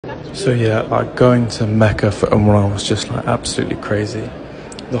So yeah, like going to Mecca for Umrah was just like absolutely crazy.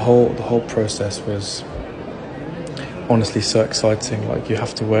 The whole process was honestly so exciting. Like you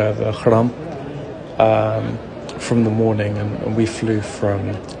have to wear the ihram from the morning, and we flew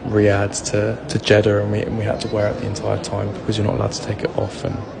from Riyadh to Jeddah, and we had to wear it the entire time because you're not allowed to take it off.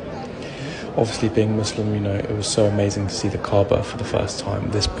 And obviously being Muslim, you know, it was so amazing to see the Kaaba for the first time,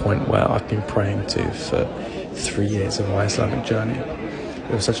 this point where I've been praying to for 3 years of my Islamic journey.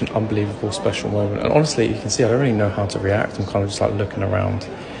 It was such an unbelievable, special moment. And honestly, you can see I don't really know how to react. I'm kind of just like looking around,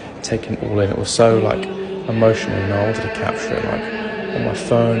 taking it all in. It was so like emotional, you know. I wanted to capture it like on my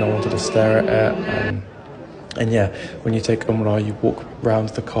phone. I wanted to stare at it. And yeah, when you take Umrah, you walk around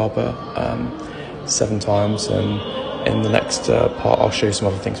the Kaaba 7 times. And in the next part, I'll show you some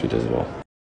other things we did as well.